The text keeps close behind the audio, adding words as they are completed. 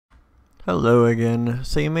Hello again.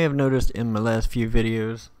 So you may have noticed in my last few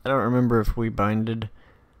videos, I don't remember if we binded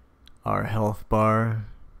our health bar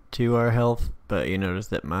to our health, but you notice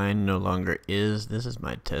that mine no longer is. This is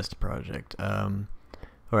my test project. Or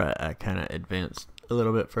I kind of advanced a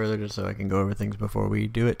little bit further just so I can go over things before we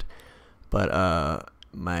do it. But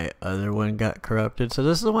my other one got corrupted, so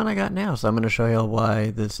this is the one I got now. So I'm going to show y'all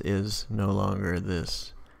why this is no longer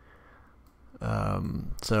this.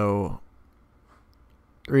 So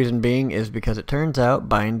reason being is because it turns out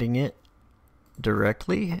binding it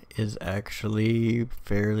directly is actually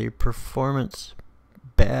fairly performance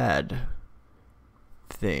bad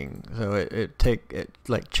thing. So it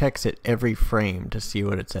like checks it every frame to see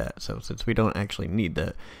what it's at. So since we don't actually need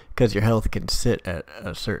that, because your health can sit at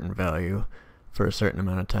a certain value for a certain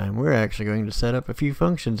amount of time, we're actually going to set up a few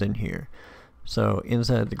functions in here. So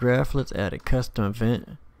inside the graph, let's add a custom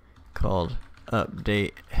event called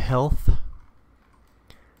update health.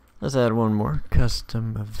 Let's add one more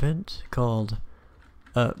custom event called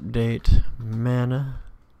update mana,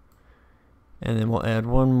 and then we'll add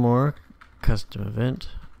one more custom event,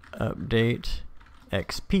 update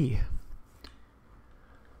XP.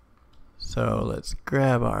 So let's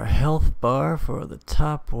grab our health bar for the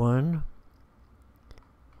top one.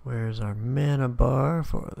 Where's our mana bar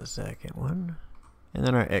for the second one? And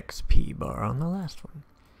then our XP bar on the last one.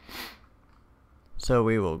 So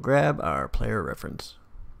we will grab our player reference.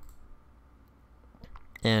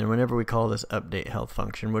 And whenever we call this update health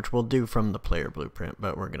function, which we'll do from the player blueprint,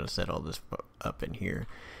 but we're going to set all this up in here,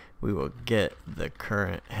 we will get the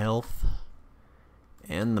current health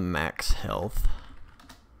and the max health.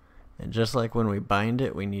 And just like when we bind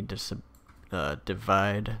it, we need to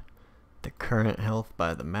divide the current health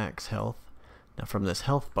by the max health. Now from this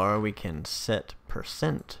health bar, we can set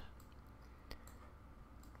 %.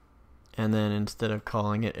 And then instead of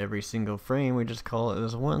calling it every single frame, we just call it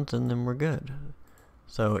this once and then we're good.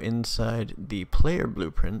 So inside the player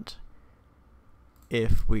blueprint,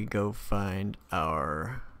 if we go find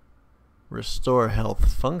our restore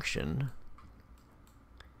health function,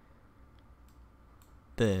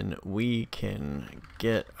 then we can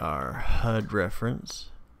get our HUD reference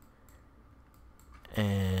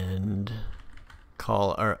and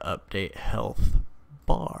call our update health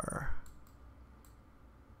bar.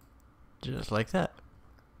 Just like that.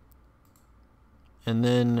 And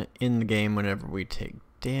then in the game, whenever we take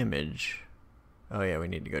damage, oh yeah, we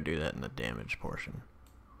need to go do that in the damage portion.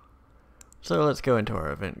 So let's go into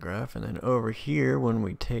our event graph, and then over here, when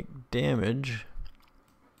we take damage,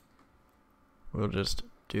 we'll just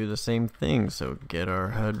do the same thing. So get our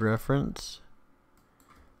HUD reference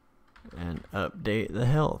and update the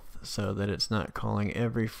health so that it's not calling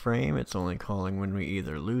every frame, it's only calling when we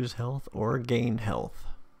either lose health or gain health.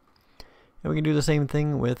 And we can do the same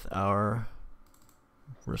thing with our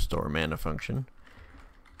restore mana function.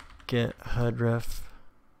 Get HUD ref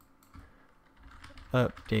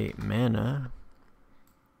update mana,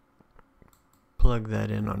 plug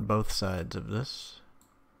that in on both sides of this,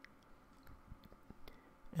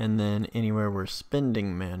 and then anywhere we're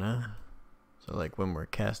spending mana, so like when we're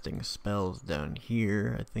casting spells down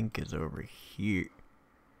here, I think is over here.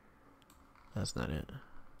 That's not it.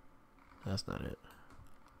 That's not it.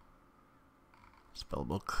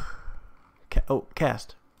 Spellbook. Oh,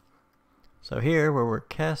 cast. So here, where we're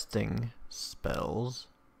casting spells,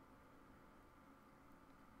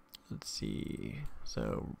 let's see.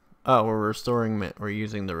 So, oh, we're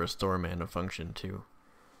using the restore mana function to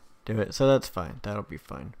do it. So that's fine. That'll be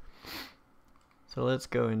fine. So let's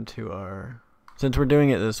go into our, since we're doing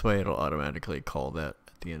it this way, it'll automatically call that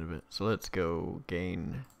at the end of it. So let's go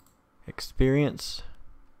gain experience.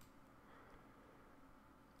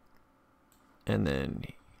 And then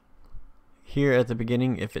here at the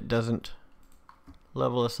beginning, if it doesn't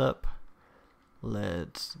level us up,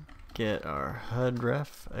 let's get our HUD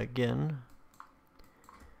ref again,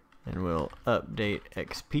 and we'll update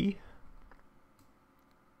XP.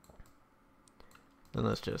 Then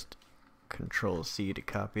let's just Control C to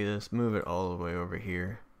copy this, move it all the way over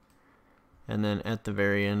here, and then at the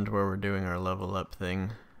very end where we're doing our level up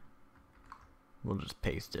thing, we'll just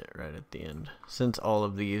paste it right at the end. Since all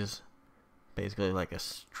of these basically like a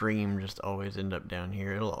stream just always end up down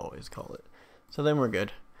here, it'll always call it. So then we're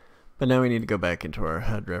good. But now we need to go back into our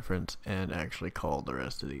HUD reference and actually call the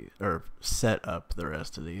rest of these, or set up the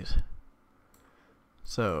rest of these.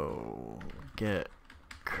 So get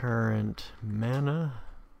current mana,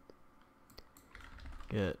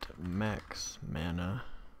 get max mana,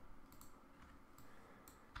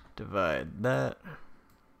 divide that,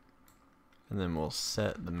 and then we'll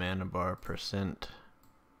set the mana bar %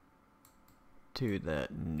 to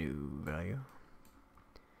that new value.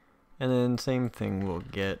 And then same thing, we'll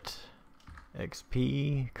get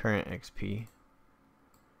XP, current XP.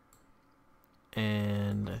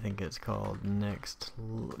 And I think it's called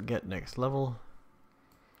get next level.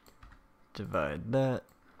 Divide that.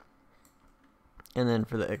 And then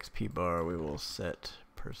for the XP bar, we will set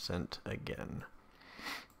 % again.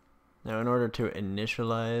 Now in order to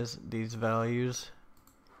initialize these values,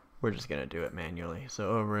 we're just going to do it manually. So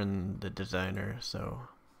over in the designer, so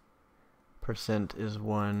 % is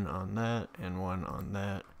 1 on that, and 1 on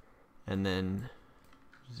that, and then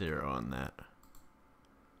 0 on that.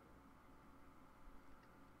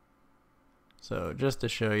 So just to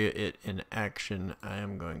show you it in action, I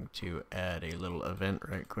am going to add a little event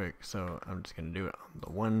right quick. So I'm just going to do it on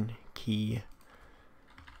the one key,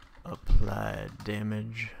 apply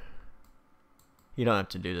damage. You don't have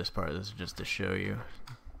to do this part, this is just to show you.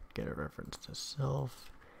 Get a reference to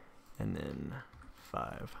self, and then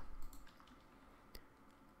 5.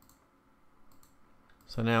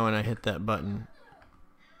 So now when I hit that button,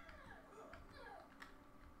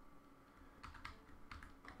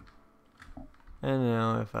 and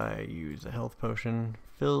now if I use a health potion,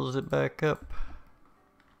 fills it back up.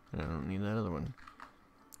 And I don't need that other one.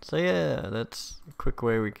 So yeah, that's a quick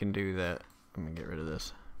way we can do that. I'm gonna get rid of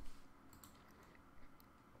this.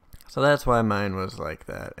 So that's why mine was like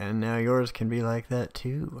that, and now yours can be like that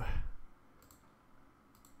too.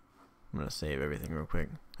 I'm gonna save everything real quick.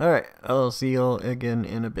 Alright, I'll see y'all again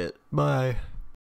in a bit. Bye.